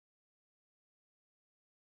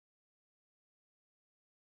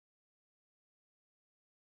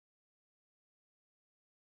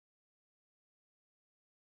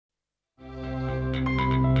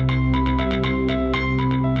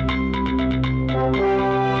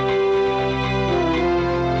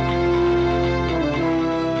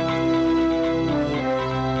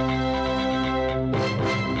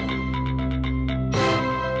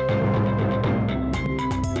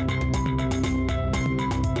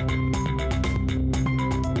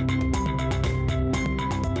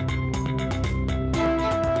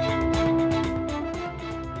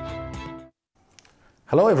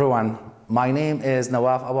Hello everyone, my name is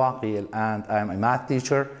Nawaf Awaqil and I'm a math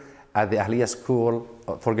teacher at the Ahliya School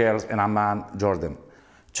for Girls in Amman, Jordan.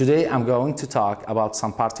 Today I'm going to talk about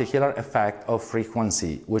some particular effect of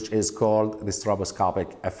frequency, which is called the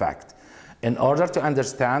stroboscopic effect. In order to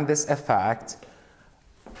understand this effect,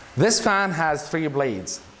 this fan has 3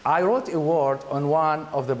 blades. I wrote a word on one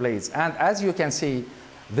of the blades, and as you can see,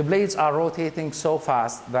 the blades are rotating so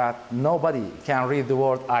fast that nobody can read the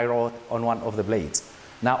word I wrote on one of the blades.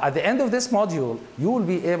 Now, at the end of this module, you will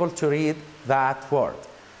be able to read that word.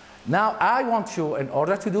 Now, I want you, in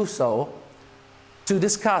order to do so, to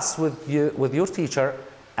discuss with your teacher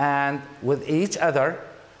and with each other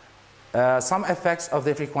some effects of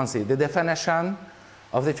the frequency, the definition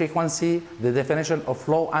of the frequency, the definition of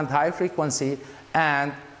low and high frequency,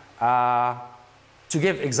 and to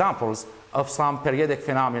give examples of some periodic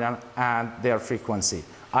phenomena and their frequency.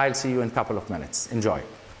 I'll see you in a couple of minutes. Enjoy.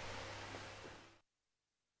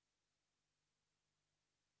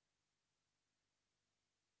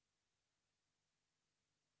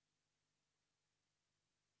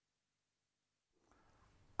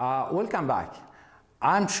 Welcome back.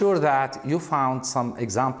 I'm sure that you found some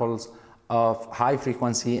examples of high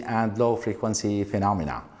frequency and low frequency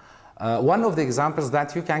phenomena. One of the examples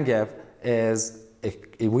that you can give is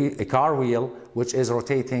a car wheel which is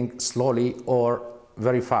rotating slowly or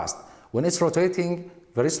very fast. When it's rotating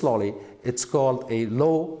very slowly, it's called a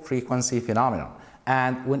low frequency phenomenon.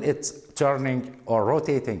 And when it's turning or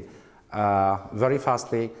rotating very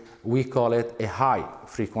fastly, we call it a high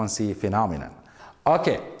frequency phenomenon.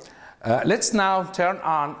 Okay, let's now turn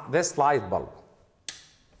on this light bulb.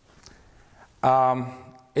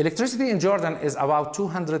 Electricity in Jordan is about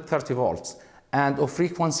 230 volts and a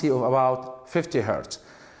frequency of about 50 hertz,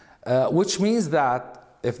 which means that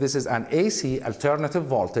if this is an AC, alternative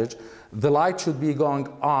voltage, the light should be going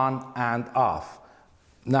on and off.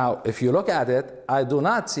 Now, if you look at it, I do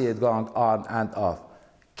not see it going on and off.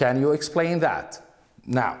 Can you explain that?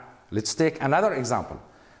 Now, let's take another example.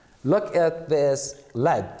 Look at this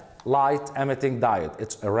LED, light emitting diode.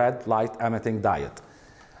 It's a red light emitting diode.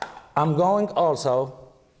 I'm going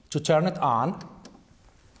also to turn it on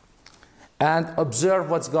and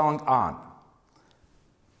observe what's going on.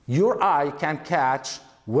 Your eye can catch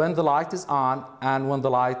when the light is on and when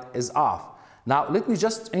the light is off. Now, let me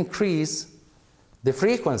just increase the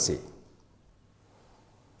frequency.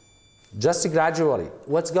 Just gradually.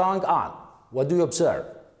 What's going on? What do you observe?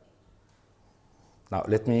 Now,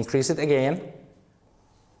 let me increase it again.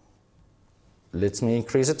 Let me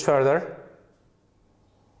increase it further.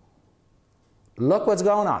 Look what's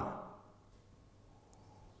going on.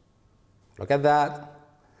 Look at that.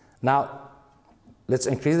 Now, let's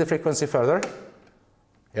increase the frequency further.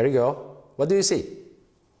 Here you go. What do you see?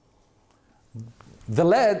 The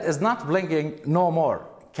LED is not blinking no more.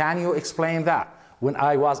 Can you explain that? When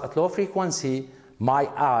I was at low frequency, my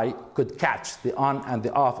eye could catch the on and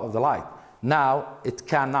the off of the light. Now, it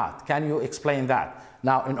cannot. Can you explain that?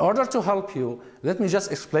 Now, in order to help you, let me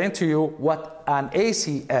just explain to you what an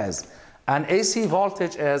AC is. An AC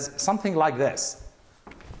voltage is something like this.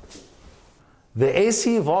 The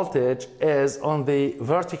AC voltage is on the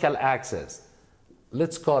vertical axis.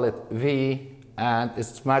 Let's call it V, and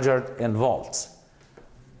it's measured in volts.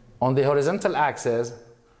 On the horizontal axis,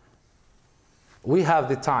 we have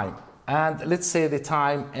the time, and let's say the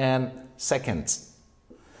time in seconds.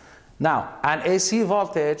 Now, an AC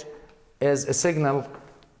voltage is a signal,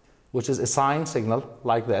 which is a sine signal,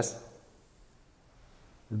 like this.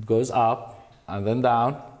 It goes up, and then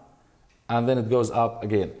down, and then it goes up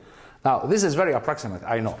again. Now, this is very approximate,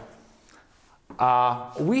 I know.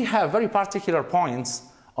 We have very particular points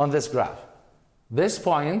on this graph. This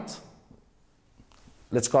point,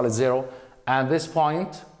 let's call it 0, and this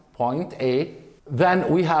point, point A. Then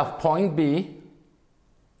we have point B,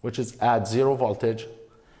 which is at 0 voltage.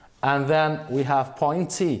 And then we have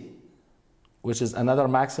point C, which is another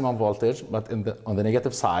maximum voltage, but on the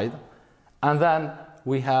negative side. And then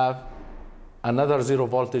we have another 0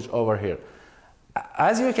 voltage over here.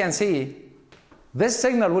 As you can see, this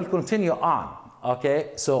signal will continue on,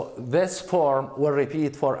 okay? So this form will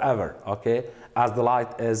repeat forever, okay, as the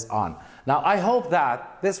light is on. Now, I hope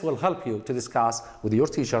that this will help you to discuss with your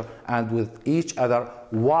teacher and with each other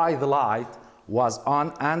why the light was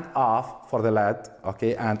on and off for the LED,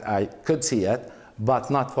 okay, and I could see it, but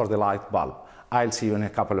not for the light bulb. I'll see you in a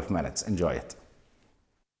couple of minutes. Enjoy it.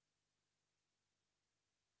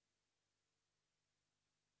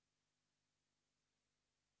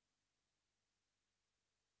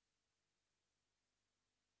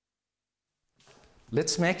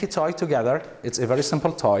 Let's make a toy together. It's a very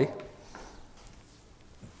simple toy.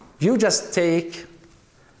 You just take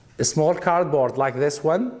a small cardboard like this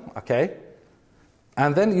one, okay?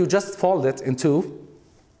 And then you just fold it in two,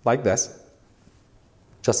 like this.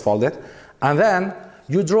 Just fold it. And then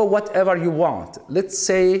you draw whatever you want. Let's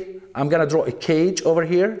say I'm going to draw a cage over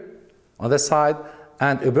here on this side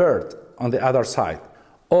and a bird on the other side.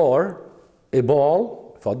 Or a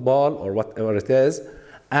ball, football or whatever it is,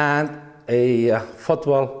 and a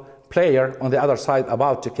football player on the other side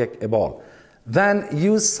about to kick a ball. Then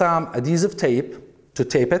use some adhesive tape to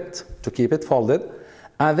tape it, to keep it folded,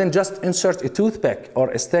 and then just insert a toothpick or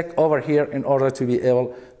a stick over here in order to be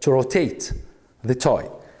able to rotate the toy.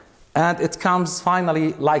 And it comes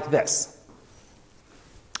finally like this.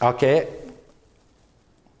 Okay,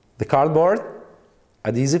 the cardboard,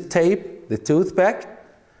 adhesive tape, the toothpick,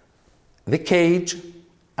 the cage,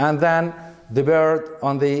 and then the bird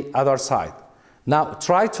on the other side. Now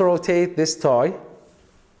try to rotate this toy,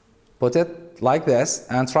 put it like this,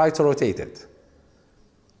 and try to rotate it.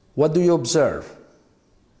 What do you observe?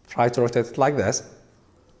 Try to rotate it like this.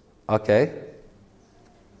 Okay.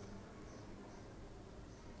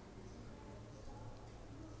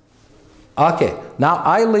 Okay, now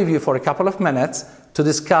I'll leave you for a couple of minutes to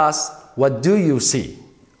discuss what do you see,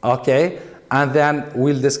 okay? And then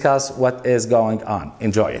we'll discuss what is going on.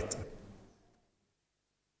 Enjoy it.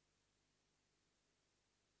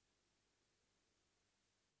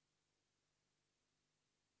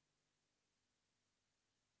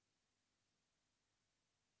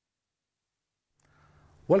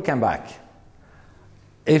 Welcome back.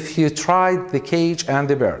 If you tried the cage and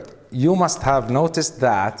the bird, you must have noticed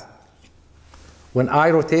that when I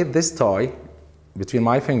rotate this toy between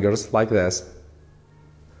my fingers like this,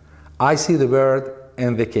 I see the bird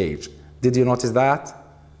in the cage. Did you notice that?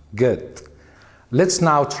 Good. Let's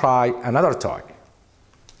now try another toy.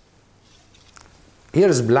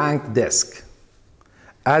 Here's blank disc.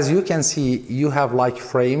 As you can see, you have like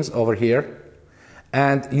frames over here,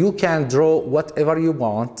 and you can draw whatever you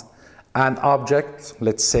want, an object,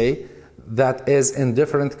 let's say, that is in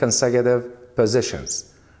different consecutive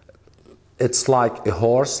positions. It's like a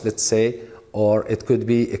horse, let's say, or it could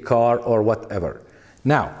be a car or whatever.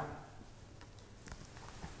 Now,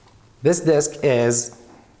 this disc is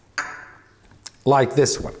like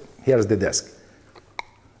this one. Here's the disc.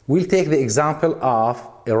 We'll take the example of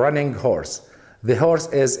a running horse. The horse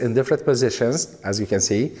is in different positions, as you can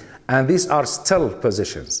see, and these are still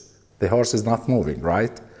positions. The horse is not moving,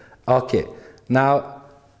 right? Okay, now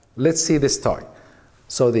let's see this toy.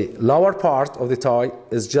 So the lower part of the toy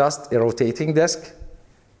is just a rotating disc,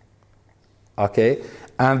 okay?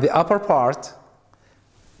 And the upper part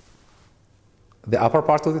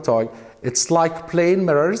of the toy, it's like plain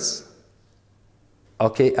mirrors,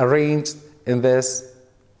 okay, arranged in this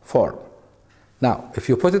form. Now, if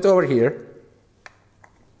you put it over here,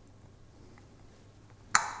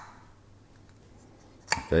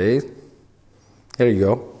 okay, here you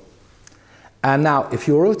go. And now, if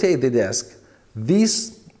you rotate the disc,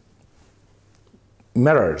 these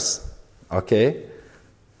mirrors, okay,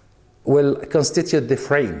 will constitute the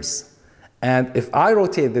frames. And if I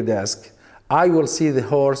rotate the disc, I will see the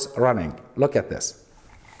horse running. Look at this.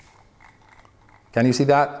 Can you see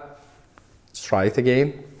that? Let's try it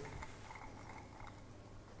again.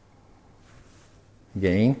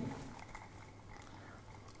 Again.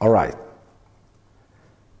 All right.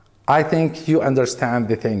 I think you understand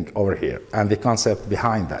the thing over here and the concept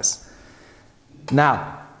behind this.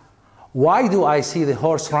 Now, why do I see the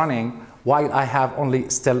horse running while I have only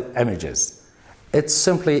still images? It's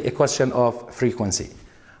simply a question of frequency.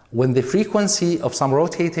 When the frequency of some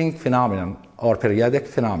rotating phenomenon or periodic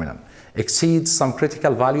phenomenon exceeds some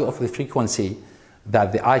critical value of the frequency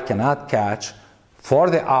that the eye cannot catch, for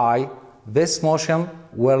the eye, this motion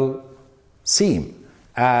will seem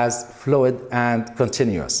as fluid and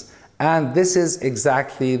continuous. And this is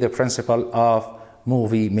exactly the principle of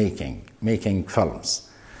movie making films.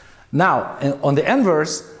 Now, on the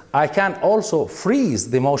inverse, I can also freeze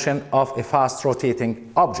the motion of a fast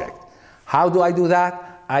rotating object. How do I do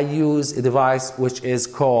that? I use a device which is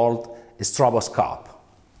called a stroboscope.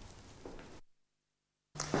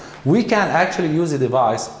 We can actually use a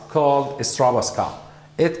device called a stroboscope.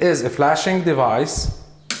 It is a flashing device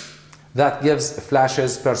that gives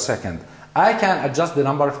flashes per second. I can adjust the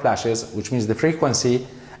number of flashes, which means the frequency,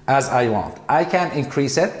 as I want. I can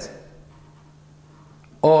increase it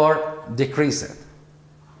or decrease it.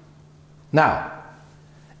 Now,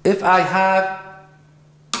 if I have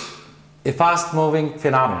a fast-moving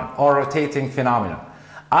phenomenon or rotating phenomenon,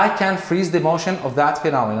 I can freeze the motion of that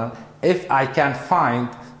phenomenon if I can find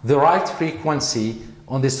the right frequency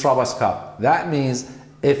on the stroboscope. That means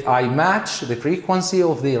if I match the frequency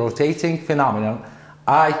of the rotating phenomenon,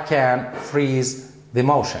 I can freeze the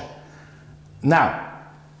motion. Now,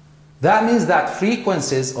 that means that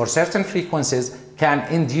frequencies or certain frequencies can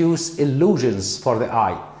induce illusions for the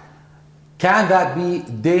eye. Can that be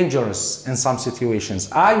dangerous in some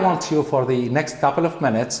situations? I want you for the next couple of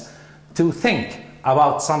minutes to think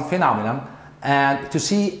about some phenomenon and to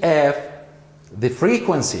see if the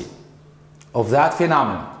frequency of that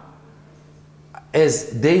phenomenon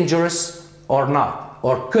is dangerous or not,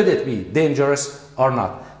 or could it be dangerous or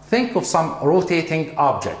not. Think of some rotating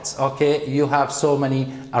objects, okay? You have so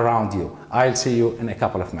many around you. I'll see you in a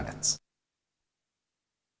couple of minutes.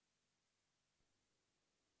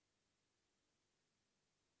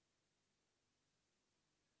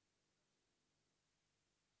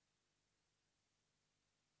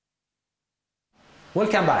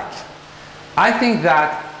 Welcome back. I think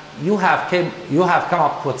that you have come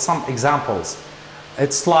up with some examples.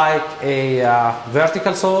 It's like a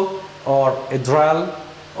vertical saw or a drill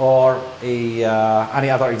or any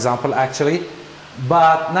other example actually.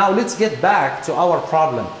 But now let's get back to our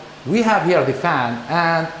problem. We have here the fan,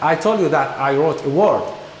 and I told you that I wrote a word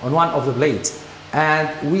on one of the blades,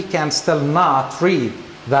 and we can still not read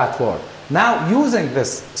that word. Now using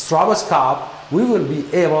this stroboscope, we will be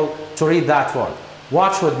able to read that word.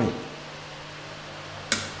 Watch with me.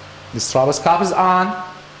 The stroboscope is on,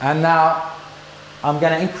 and now I'm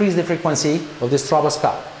going to increase the frequency of the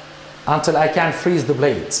stroboscope until I can freeze the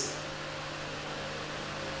blades.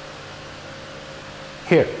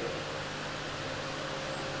 Here.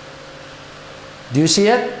 Do you see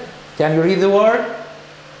it? Can you read the word?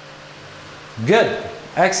 Good.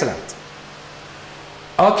 Excellent.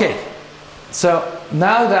 Okay. So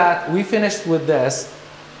now that we finished with this,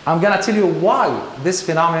 I'm going to tell you why this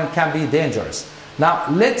phenomenon can be dangerous. Now,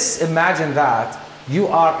 let's imagine that you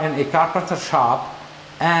are in a carpenter shop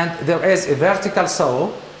and there is a vertical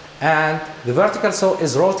saw, and the vertical saw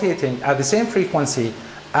is rotating at the same frequency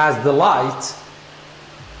as the light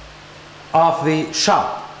of the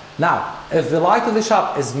shop. Now, if the light of the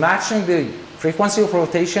shop is matching the frequency of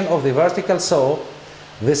rotation of the vertical saw,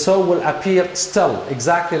 the saw will appear still,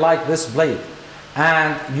 exactly like this blade,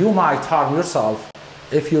 and you might harm yourself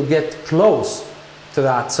if you get close to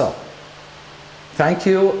that saw. Thank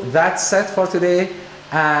you. That's it for today,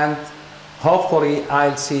 and hopefully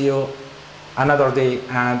I'll see you another day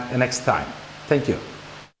and next time. Thank you.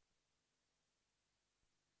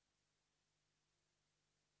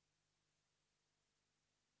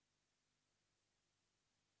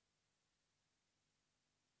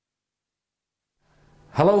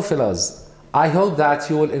 Hello fellas, I hope that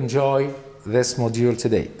you will enjoy this module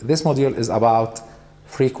today. This module is about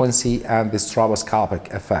frequency and the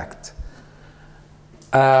stroboscopic effect.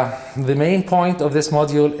 The main point of this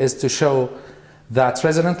module is to show that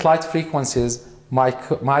resonant light frequencies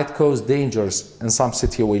might cause dangers in some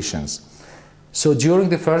situations. So during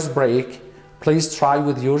the first break, please try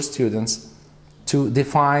with your students to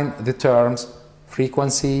define the terms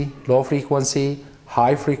frequency, low frequency,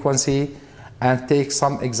 high frequency, and take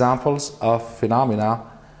some examples of phenomena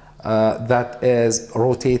that is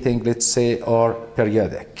rotating, let's say, or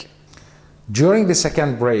periodic. During the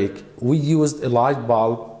second break, we used a light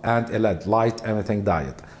bulb and a LED, light emitting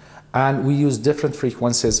diode. And we used different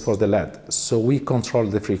frequencies for the LED, so we control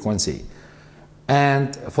the frequency.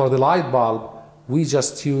 And for the light bulb, we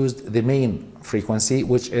just used the main frequency,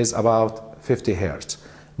 which is about 50 Hertz.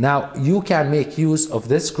 Now, you can make use of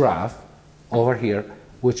this graph over here,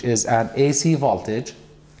 which is an AC voltage,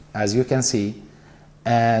 as you can see,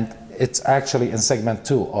 and it's actually in segment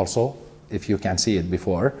 2 also, if you can see it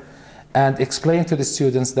before, and explain to the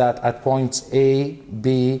students that at points A,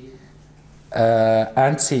 B,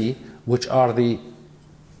 and C, which are the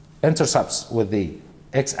intercepts with the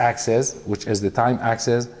x-axis, which is the time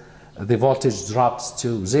axis, the voltage drops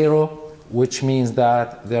to 0, which means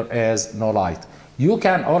that there is no light. You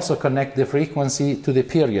can also connect the frequency to the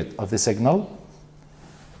period of the signal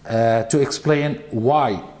to explain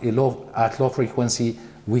why at low frequency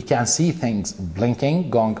we can see things blinking,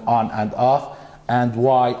 going on and off, and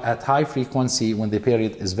why at high frequency, when the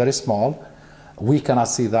period is very small, we cannot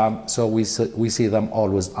see them, so we see them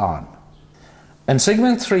always on. In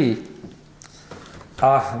segment 3,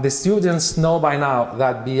 the students know by now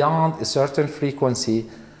that beyond a certain frequency,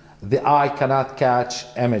 the eye cannot catch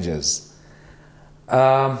images.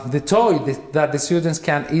 The toy that the students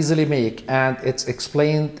can easily make, and it's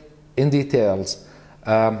explained in details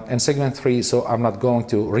in segment 3, so I'm not going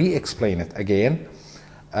to re-explain it again.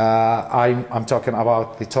 I'm talking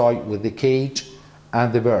about the toy with the cage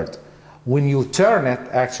and the bird. When you turn it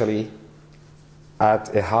actually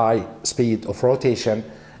at a high speed of rotation,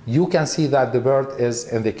 you can see that the bird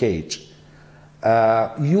is in the cage.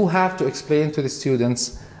 you have to explain to the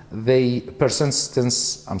students the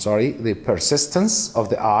persistence of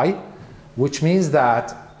the eye, which means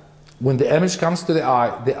that when the image comes to the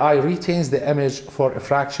eye retains the image for a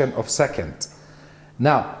fraction of a second.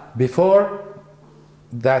 Now, before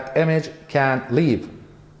that image can leave,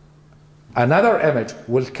 another image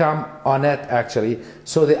will come on it actually,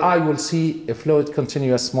 so the eye will see a fluid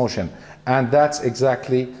continuous motion, and that's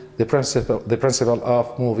exactly the principle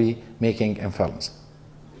of movie making in films.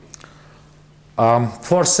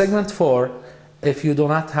 For segment 4, if you do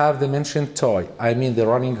not have the mentioned toy, I mean the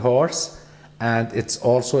running horse, and it's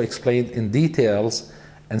also explained in details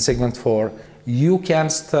in segment 4, you can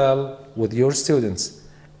still, with your students,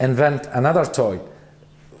 invent another toy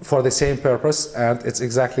for the same purpose, and it's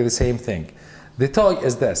exactly the same thing. The toy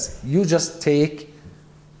is this: you just take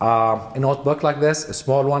a notebook like this, a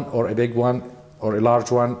small one or a big one or a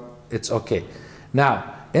large one, it's okay.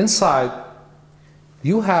 Now, inside,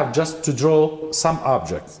 you have just to draw some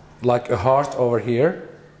object, like a heart over here,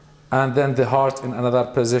 and then the heart in another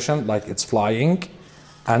position, like it's flying,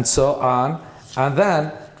 and so on. And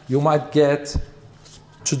then you might get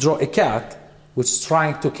to draw a cat which is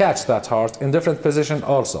trying to catch that heart in different position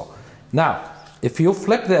also. Now, if you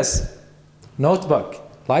flip this notebook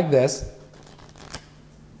like this,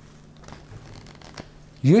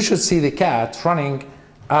 you should see the cat running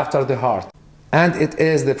after the heart. And it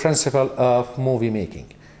is the principle of movie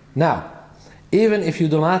making. Now, even if you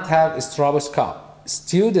do not have a stroboscope,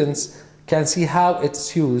 students can see how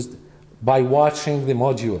it's used by watching the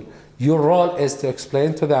module. Your role is to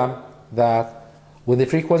explain to them that when the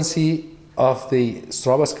frequency of the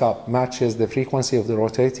stroboscope matches the frequency of the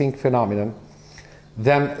rotating phenomenon,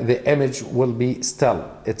 then the image will be still.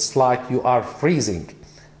 It's like you are freezing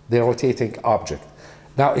the rotating object.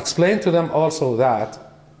 Now, explain to them also that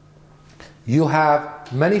you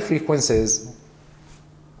have many frequencies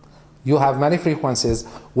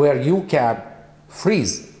where you can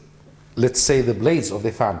freeze, let's say, the blades of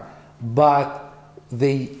the fan, but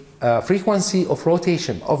the frequency of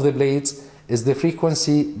rotation of the blades is the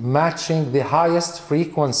frequency matching the highest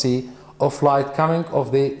frequency of light coming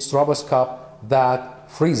of the stroboscope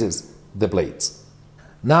that freezes the blades.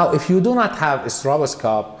 Now, if you do not have a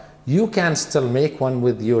stroboscope, you can still make one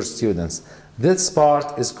with your students. This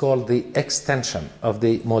part is called the extension of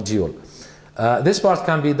the module. This part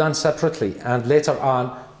can be done separately and later on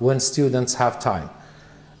when students have time.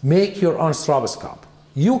 Make your own stroboscope.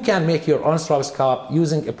 You can make your own stroboscope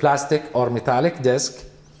using a plastic or metallic disc.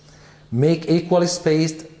 Make equally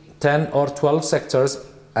spaced 10 or 12 sectors,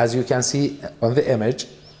 as you can see on the image.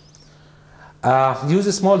 Use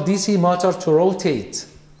a small DC motor to rotate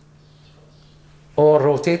or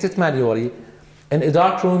rotate it manually. In a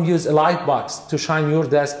dark room, use a light box to shine your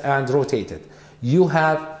desk and rotate it. You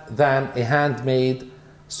have then a handmade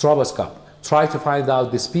stroboscope. Try to find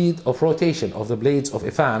out the speed of rotation of the blades of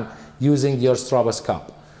a fan using your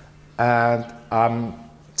stroboscope. And I'm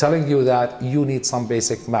telling you that you need some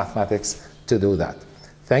basic mathematics to do that.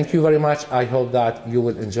 Thank you very much. I hope that you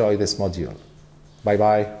will enjoy this module.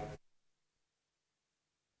 Bye-bye.